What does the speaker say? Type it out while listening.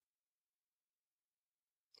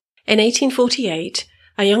In 1848,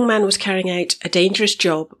 a young man was carrying out a dangerous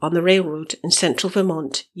job on the railroad in central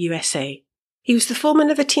Vermont, USA. He was the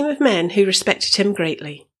foreman of a team of men who respected him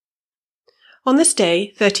greatly. On this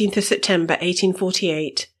day, 13th of September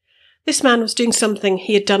 1848, this man was doing something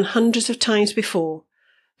he had done hundreds of times before,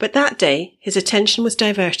 but that day his attention was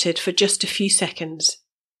diverted for just a few seconds.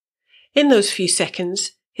 In those few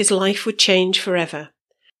seconds, his life would change forever,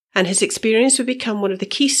 and his experience would become one of the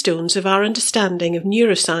keystones of our understanding of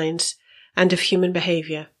neuroscience and of human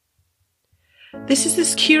behaviour. This is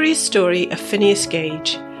the curious story of Phineas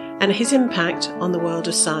Gage and his impact on the world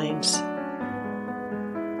of science.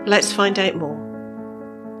 Let's find out more.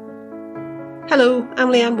 Hello, I'm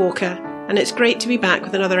Leanne Walker, and it's great to be back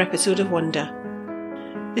with another episode of Wonder.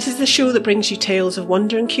 This is the show that brings you tales of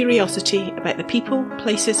wonder and curiosity about the people,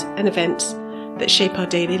 places and events that shape our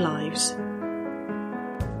daily lives.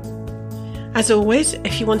 As always,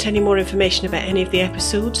 if you want any more information about any of the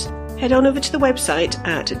episodes, head on over to the website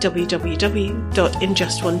at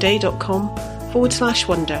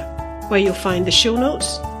www.injustoneday.com/wonder, where you'll find the show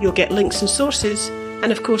notes, you'll get links and sources,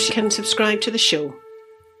 and of course you can subscribe to the show.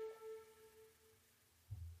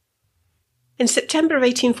 In September of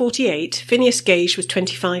 1848, Phineas Gage was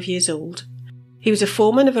 25 years old. He was a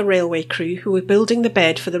foreman of a railway crew who were building the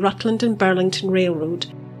bed for the Rutland and Burlington Railroad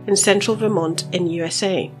in central Vermont in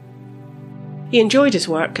USA. He enjoyed his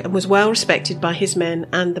work and was well respected by his men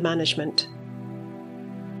and the management.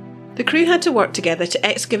 The crew had to work together to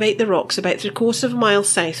excavate the rocks about 3/4 of a mile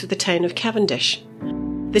south of the town of Cavendish.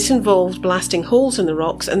 This involved blasting holes in the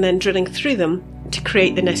rocks and then drilling through them to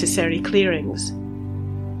create the necessary clearings.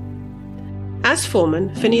 As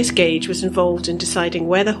foreman, Phineas Gage was involved in deciding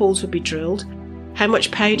where the holes would be drilled, how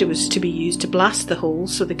much powder was to be used to blast the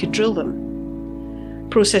holes so they could drill them. The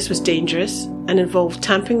process was dangerous and involved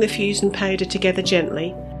tamping the fuse and powder together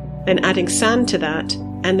gently, then adding sand to that,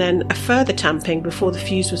 and then a further tamping before the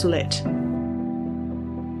fuse was lit.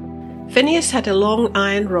 Phineas had a long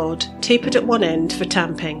iron rod tapered at one end for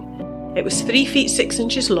tamping. It was 3 feet 6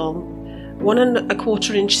 inches long, 1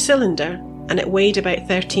 1/4 inch cylinder, and it weighed about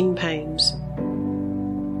 13 pounds.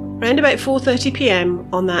 Round about 4:30 p.m.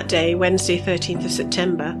 on that day, Wednesday 13th of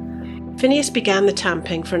September, Phineas began the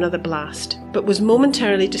tamping for another blast, but was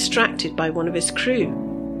momentarily distracted by one of his crew.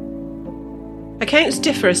 Accounts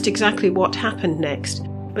differ as to exactly what happened next,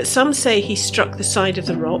 but some say he struck the side of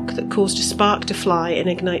the rock that caused a spark to fly and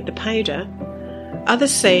ignite the powder.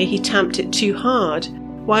 Others say he tamped it too hard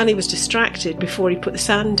while he was distracted before he put the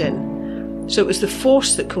sand in, so it was the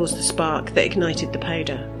force that caused the spark that ignited the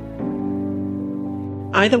powder.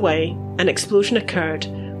 Either way, an explosion occurred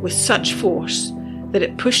with such force that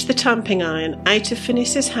it pushed the tamping iron out of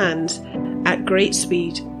Phineas's hands at great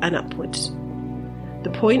speed and upwards. The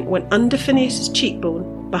point went under Phineas's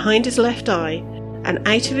cheekbone, behind his left eye, and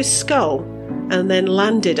out of his skull, and then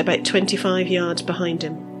landed about 25 yards behind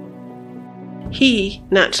him. He,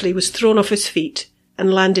 naturally, was thrown off his feet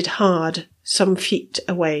and landed hard some feet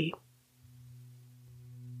away.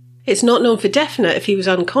 It's not known for definite if he was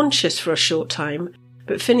unconscious for a short time,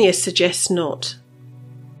 but Phineas suggests not.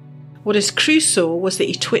 What his crew saw was that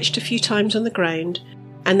he twitched a few times on the ground,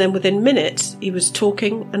 and then within minutes he was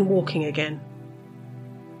talking and walking again.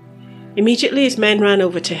 Immediately his men ran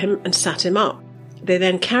over to him and sat him up. They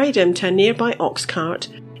then carried him to a nearby ox cart.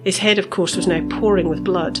 His head, of course, was now pouring with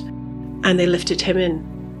blood, and they lifted him in.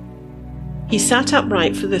 He sat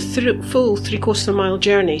upright for the full 3/4 of a mile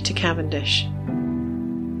journey to Cavendish.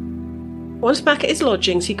 Once back at his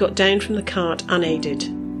lodgings, he got down from the cart unaided.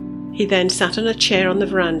 He then sat on a chair on the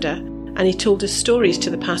veranda, and he told his stories to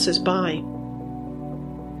the passers-by.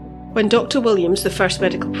 When Dr. Williams, the first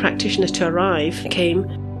medical practitioner to arrive, came,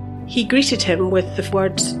 he greeted him with the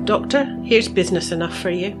words, "Doctor, here's business enough for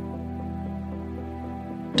you."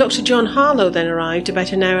 Dr. John Harlow then arrived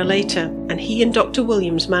about an hour later, and he and Dr.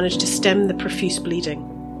 Williams managed to stem the profuse bleeding.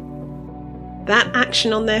 That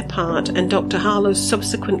action on their part and Dr. Harlow's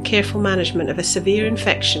subsequent careful management of a severe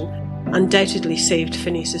infection undoubtedly saved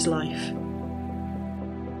Phineas's life.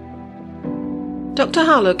 Dr.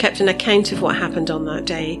 Harlow kept an account of what happened on that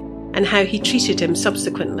day and how he treated him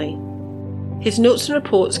subsequently. His notes and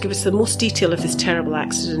reports give us the most detail of this terrible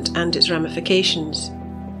accident and its ramifications.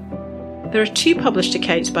 There are 2 published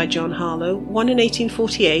accounts by John Harlow, one in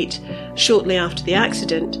 1848, shortly after the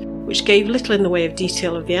accident, which gave little in the way of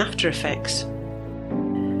detail of the after effects.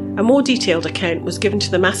 A more detailed account was given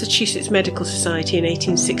to the Massachusetts Medical Society in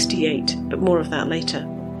 1868, but more of that later.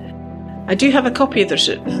 I do have a copy of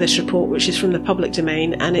this report, which is from the public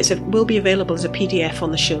domain, and it will be available as a PDF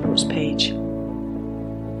on the show notes page.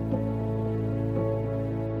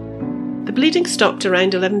 The bleeding stopped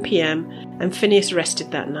around 11 p.m. and Phineas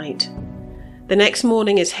rested that night. The next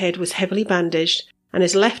morning his head was heavily bandaged and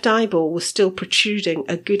his left eyeball was still protruding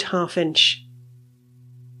a good half-inch.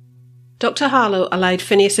 Dr. Harlow allowed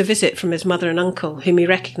Phineas a visit from his mother and uncle, whom he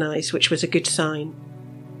recognised, which was a good sign.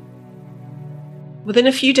 Within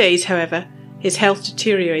a few days, however, his health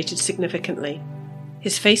deteriorated significantly.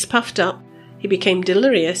 His face puffed up, he became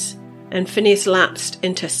delirious, and Phineas lapsed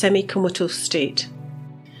into a semi-comatose state.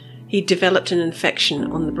 He developed an infection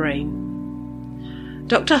on the brain.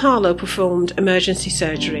 Dr. Harlow performed emergency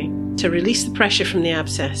surgery to release the pressure from the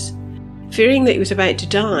abscess. Fearing that he was about to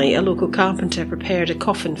die, a local carpenter prepared a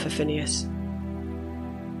coffin for Phineas.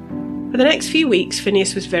 For the next few weeks,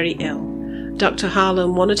 Phineas was very ill. Dr. Harlow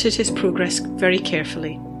monitored his progress very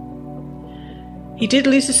carefully. He did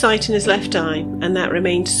lose the sight in his left eye, and that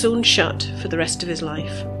remained sewn shut for the rest of his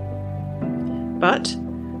life. But,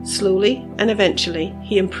 slowly and eventually,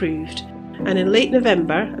 he improved, and in late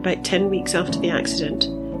November, about 10 weeks after the accident,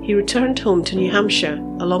 he returned home to New Hampshire,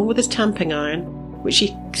 along with his tamping iron, which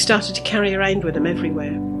he started to carry around with him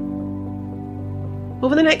everywhere.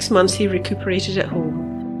 Over the next months, he recuperated at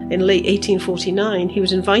home. In late 1849, he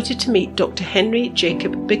was invited to meet Dr. Henry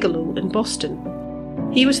Jacob Bigelow in Boston.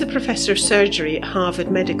 He was the professor of surgery at Harvard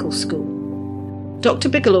Medical School. Dr.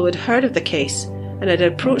 Bigelow had heard of the case and had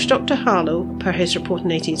approached Dr. Harlow, per his report in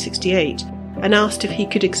 1868, and asked if he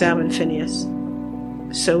could examine Phineas.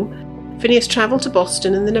 So, Phineas travelled to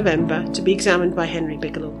Boston in the November to be examined by Henry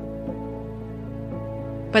Bigelow.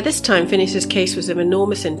 By this time, Phineas's case was of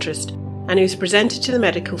enormous interest, and he was presented to the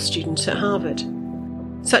medical students at Harvard.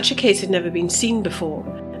 Such a case had never been seen before,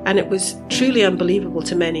 and it was truly unbelievable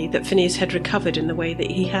to many that Phineas had recovered in the way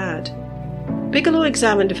that he had. Bigelow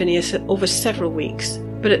examined Phineas over several weeks,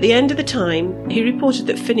 but at the end of the time, he reported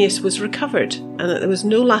that Phineas was recovered and that there was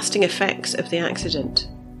no lasting effects of the accident.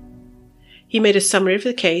 He made a summary of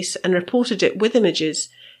the case and reported it with images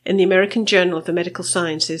in the American Journal of the Medical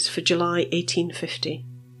Sciences for July 1850.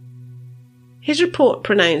 His report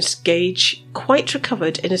pronounced Gage quite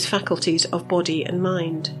recovered in his faculties of body and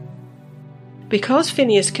mind. Because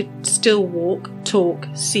Phineas could still walk, talk,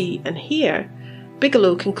 see and hear,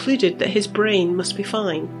 Bigelow concluded that his brain must be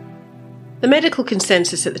fine. The medical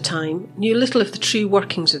consensus at the time knew little of the true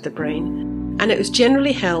workings of the brain, and it was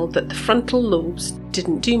generally held that the frontal lobes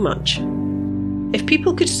didn't do much. If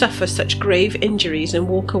people could suffer such grave injuries and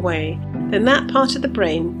walk away, then that part of the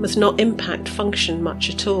brain must not impact function much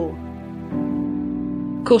at all.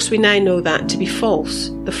 Of course, we now know that to be false.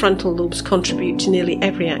 The frontal lobes contribute to nearly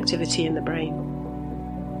every activity in the brain.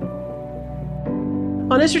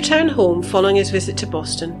 On his return home following his visit to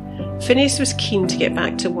Boston, Phineas was keen to get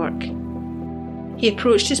back to work. He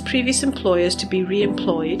approached his previous employers to be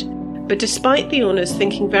re-employed, but despite the owners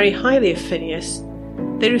thinking very highly of Phineas,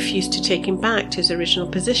 they refused to take him back to his original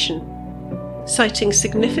position, citing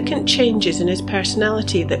significant changes in his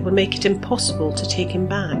personality that would make it impossible to take him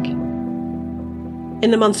back.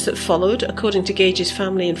 In the months that followed, according to Gage's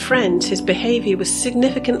family and friends, his behaviour was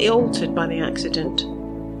significantly altered by the accident.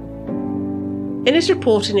 In his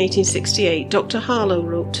report in 1868, Dr. Harlow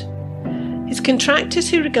wrote, "His contractors,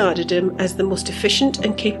 who regarded him as the most efficient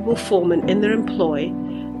and capable foreman in their employ,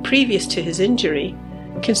 previous to his injury,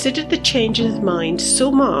 considered the change in his mind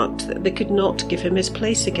so marked that they could not give him his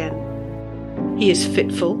place again. He is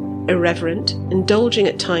fitful, irreverent, indulging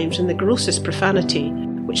at times in the grossest profanity,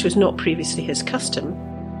 which was not previously his custom,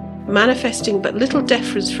 manifesting but little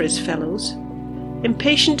deference for his fellows,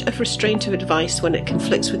 impatient of restraint of advice when it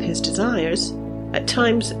conflicts with his desires, at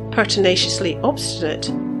times pertinaciously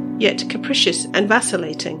obstinate, yet capricious and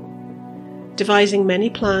vacillating, devising many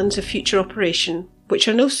plans of future operation, which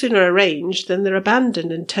are no sooner arranged than they're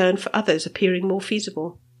abandoned in turn for others appearing more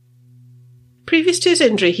feasible. Previous to his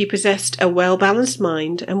injury, he possessed a well-balanced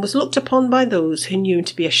mind and was looked upon by those who knew him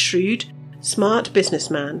to be a shrewd, smart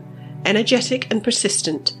businessman, energetic and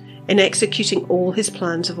persistent in executing all his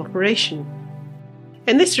plans of operation.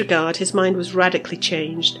 In this regard, his mind was radically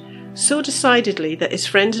changed, so decidedly that his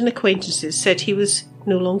friends and acquaintances said he was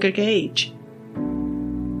no longer Gage.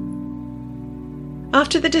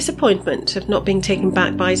 After the disappointment of not being taken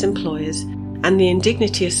back by his employers and the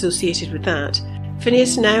indignity associated with that,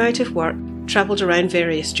 Phineas, now out of work, travelled around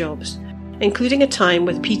various jobs, including a time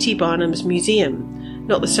with P.T. Barnum's museum,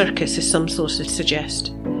 not the circus as some sources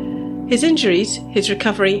suggest. His injuries, his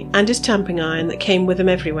recovery and his tamping iron that came with him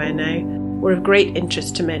everywhere now were of great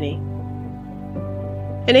interest to many.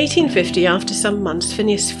 In 1850, after some months,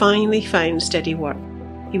 Phineas finally found steady work.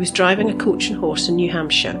 He was driving a coach and horse in New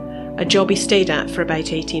Hampshire, a job he stayed at for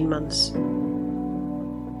about 18 months.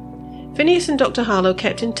 Phineas and Dr. Harlow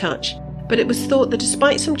kept in touch, but it was thought that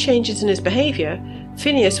despite some changes in his behaviour,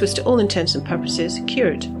 Phineas was to all intents and purposes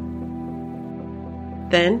cured.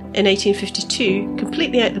 Then, in 1852,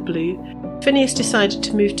 completely out of the blue, Phineas decided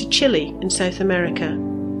to move to Chile in South America.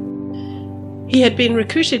 He had been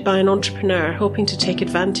recruited by an entrepreneur hoping to take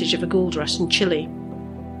advantage of a gold rush in Chile.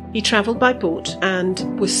 He travelled by boat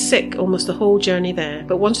and was sick almost the whole journey there,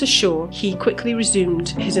 but once ashore, he quickly resumed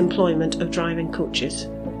his employment of driving coaches.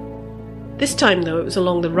 This time, though, it was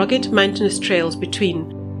along the rugged, mountainous trails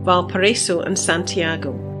between Valparaiso and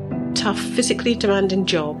Santiago. Tough, physically demanding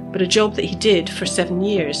job, but a job that he did for 7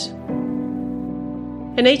 years.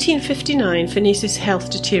 In 1859, Phineas's health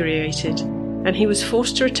deteriorated, and he was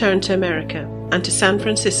forced to return to America and to San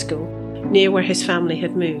Francisco, near where his family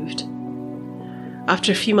had moved.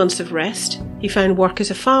 After a few months of rest, he found work as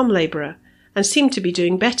a farm labourer and seemed to be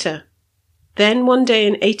doing better. Then, one day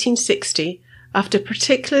in 1860, after a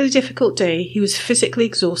particularly difficult day, he was physically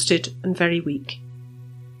exhausted and very weak.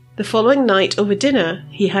 The following night, over dinner,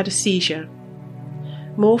 he had a seizure.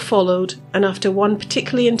 More followed, and after one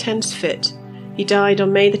particularly intense fit, he died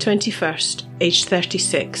on May the 21st, aged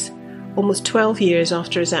 36, almost 12 years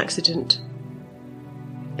after his accident.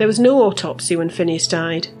 There was no autopsy when Phineas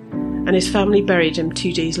died, and his family buried him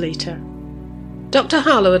 2 days later. Dr.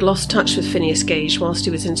 Harlow had lost touch with Phineas Gage whilst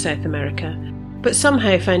he was in South America, but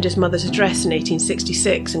somehow found his mother's address in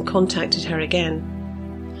 1866 and contacted her again.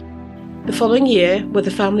 The following year, with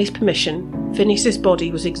the family's permission, Phineas's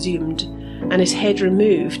body was exhumed and his head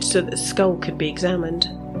removed so that the skull could be examined.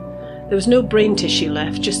 There was no brain tissue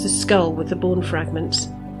left, just the skull with the bone fragments.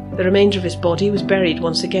 The remainder of his body was buried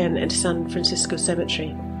once again in San Francisco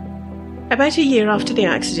Cemetery. About a year after the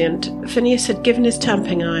accident, Phineas had given his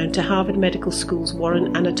tamping iron to Harvard Medical School's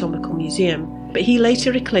Warren Anatomical Museum, but he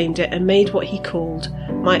later reclaimed it and made what he called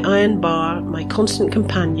 "my iron bar, my constant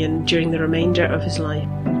companion during the remainder of his life."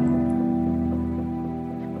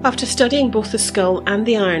 After studying both the skull and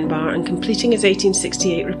the iron bar and completing his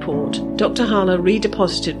 1868 report, Dr. Harlow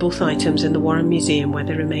redeposited both items in the Warren Museum where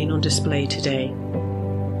they remain on display today.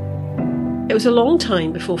 It was a long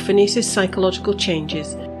time before Phineas's psychological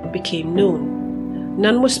changes became known.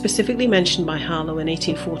 None was specifically mentioned by Harlow in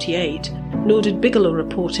 1848, nor did Bigelow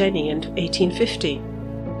report any in 1850.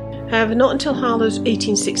 However, not until Harlow's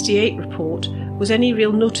 1868 report was any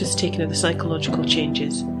real notice taken of the psychological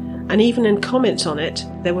changes, and even in comments on it,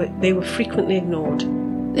 they were frequently ignored.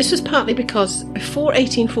 This was partly because before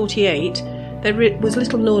 1848, there was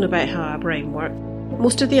little known about how our brain worked.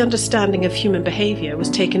 Most of the understanding of human behaviour was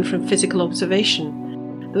taken from physical observation.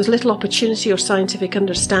 There was little opportunity or scientific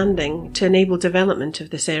understanding to enable development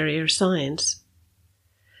of this area of science.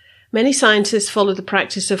 Many scientists follow the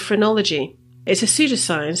practice of phrenology. It's a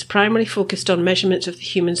pseudoscience primarily focused on measurements of the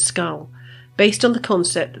human skull, based on the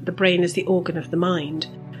concept that the brain is the organ of the mind,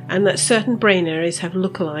 and that certain brain areas have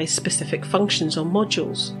localized specific functions or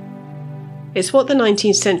modules. It's what the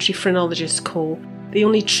 19th century phrenologists call the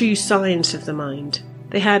only true science of the mind.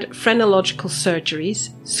 They had phrenological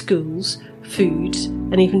surgeries, schools, foods,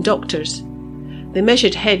 and even doctors. They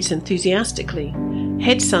measured heads enthusiastically.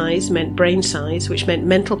 Head size meant brain size, which meant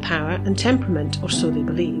mental power and temperament, or so they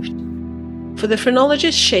believed. For the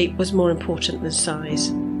phrenologists, shape was more important than size.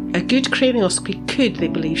 A good cranioscopy could, they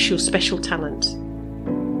believed, show special talents.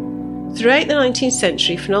 Throughout the 19th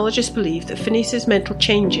century, phrenologists believed that Phineas's mental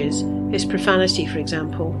changes, his profanity for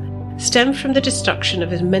example, stemmed from the destruction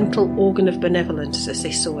of his mental organ of benevolence, as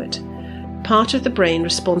they saw it, part of the brain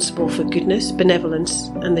responsible for goodness, benevolence,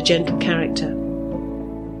 and the gentle character.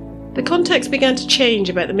 The context began to change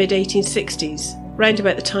about the mid-1860s, round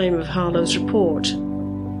about the time of Harlow's report.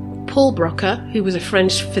 Paul Broca, who was a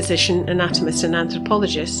French physician, anatomist and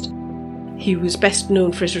anthropologist, he was best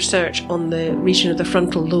known for his research on the region of the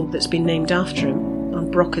frontal lobe that's been named after him, on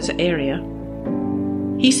Broca's area.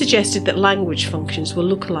 He suggested that language functions were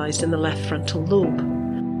localised in the left frontal lobe.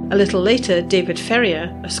 A little later, David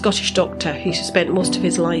Ferrier, a Scottish doctor who spent most of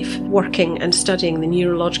his life working and studying the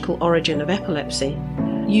neurological origin of epilepsy,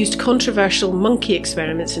 used controversial monkey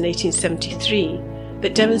experiments in 1873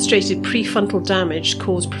 that demonstrated prefrontal damage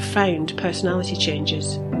caused profound personality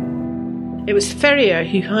changes. It was Ferrier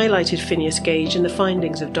who highlighted Phineas Gage in the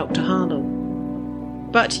findings of Dr. Harlow.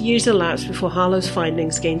 But years elapsed before Harlow's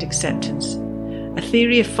findings gained acceptance. A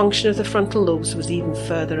theory of function of the frontal lobes was even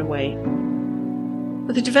further away.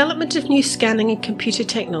 With the development of new scanning and computer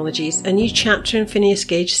technologies, a new chapter in Phineas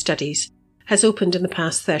Gage studies has opened in the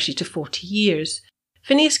past 30 to 40 years.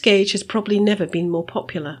 Phineas Gage has probably never been more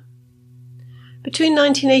popular. Between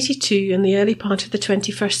 1982 and the early part of the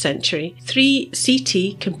 21st century, 3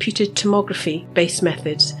 CT computed tomography-based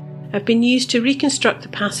methods have been used to reconstruct the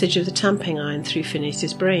passage of the tamping iron through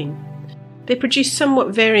Phineas's brain. They produced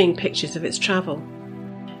somewhat varying pictures of its travel.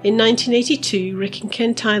 In 1982, Rick and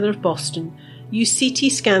Ken Tyler of Boston used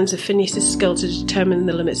CT scans of Phineas's skull to determine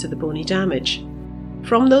the limits of the bony damage.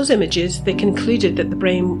 From those images, they concluded that the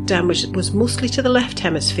brain damage was mostly to the left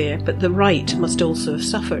hemisphere, but the right must also have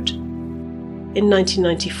suffered. In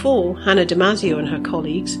 1994, Hannah Damasio and her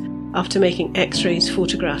colleagues, after making X-rays,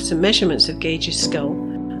 photographs and measurements of Gage's skull,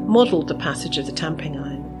 modelled the passage of the tamping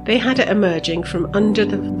iron. They had it emerging from under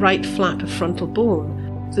the right flap of frontal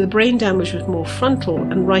bone, so the brain damage was more frontal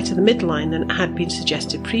and right of the midline than had been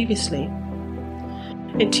suggested previously.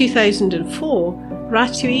 In 2004,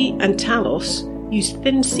 Ratui and Talos used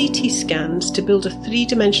thin CT scans to build a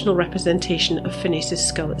three-dimensional representation of Phineas's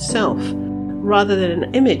skull itself, rather than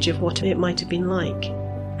an image of what it might have been like.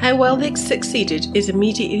 How well they succeeded is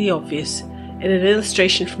immediately obvious in an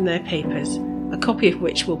illustration from their papers, a copy of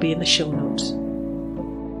which will be in the show notes.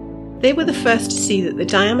 They were the first to see that the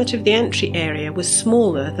diameter of the entry area was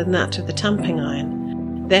smaller than that of the tamping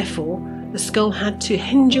iron. Therefore, the skull had to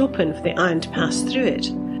hinge open for the iron to pass through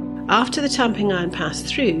it. After the tamping iron passed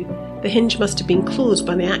through, the hinge must have been closed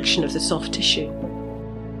by the action of the soft tissue.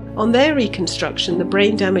 On their reconstruction, the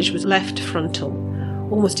brain damage was left frontal,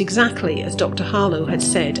 almost exactly as Dr. Harlow had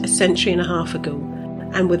said a century and a half ago,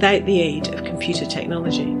 and without the aid of computer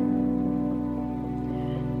technology.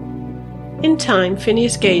 In time,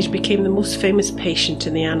 Phineas Gage became the most famous patient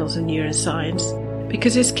in the annals of neuroscience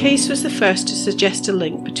because his case was the first to suggest a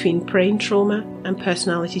link between brain trauma and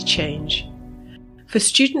personality change. For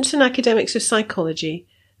students and academics of psychology,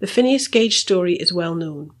 the Phineas Gage story is well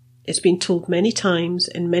known. It's been told many times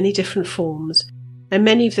in many different forms, and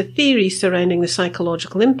many of the theories surrounding the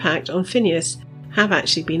psychological impact on Phineas have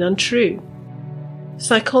actually been untrue.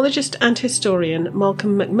 Psychologist and historian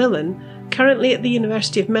Malcolm Macmillan, currently at the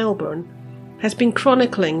University of Melbourne, has been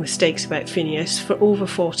chronicling mistakes about Phineas for over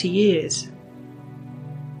 40 years.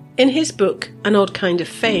 In his book, An Odd Kind of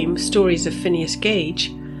Fame, Stories of Phineas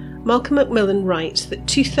Gage, Malcolm Macmillan writes that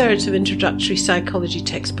 2/3 of introductory psychology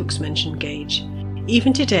textbooks mention Gage.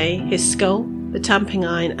 Even today, his skull, the tamping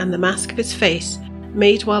iron and the mask of his face,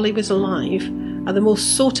 made while he was alive, are the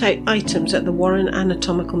most sought-out items at the Warren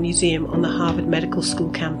Anatomical Museum on the Harvard Medical School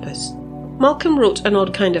campus. Malcolm wrote An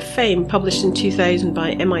Odd Kind of Fame, published in 2000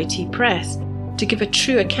 by MIT Press, to give a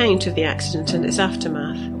true account of the accident and its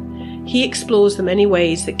aftermath. He explores the many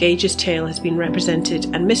ways that Gage's tale has been represented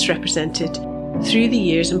and misrepresented through the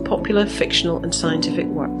years in popular, fictional and scientific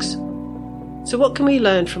works. So what can we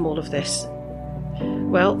learn from all of this?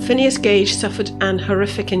 Well, Phineas Gage suffered an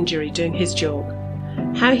horrific injury doing his job.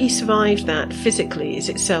 How he survived that physically is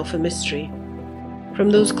itself a mystery. From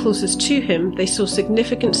those closest to him, they saw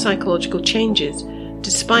significant psychological changes,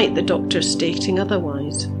 despite the doctors stating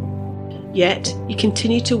otherwise. Yet, he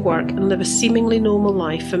continued to work and live a seemingly normal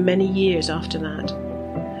life for many years after that.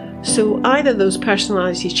 So either those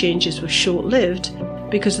personality changes were short-lived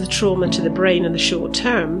because of the trauma to the brain in the short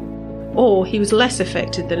term, or he was less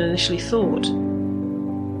affected than initially thought.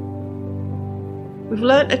 We've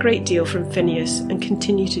learnt a great deal from Phineas and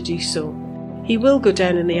continue to do so. He will go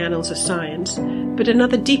down in the annals of science, but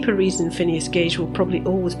another deeper reason Phineas Gage will probably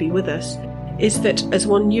always be with us is that, as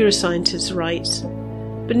one neuroscientist writes,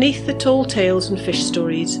 beneath the tall tales and fish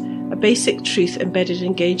stories, a basic truth embedded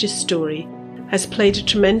in Gage's story has played a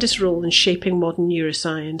tremendous role in shaping modern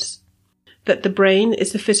neuroscience, that the brain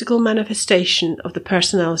is the physical manifestation of the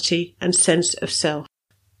personality and sense of self.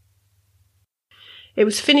 It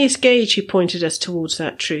was Phineas Gage who pointed us towards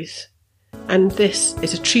that truth, and this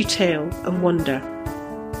is a true tale of wonder.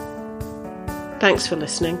 Thanks for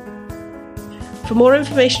listening. For more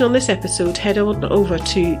information on this episode, head on over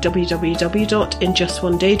to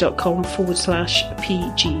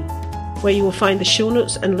www.injustoneday.com/PG, where you will find the show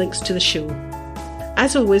notes and links to the show.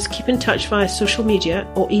 As always, keep in touch via social media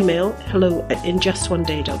or email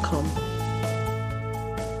hello@injustoneday.com.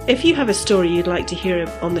 If you have a story you'd like to hear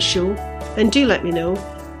on the show, then do let me know.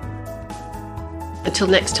 Until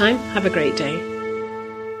next time, have a great day.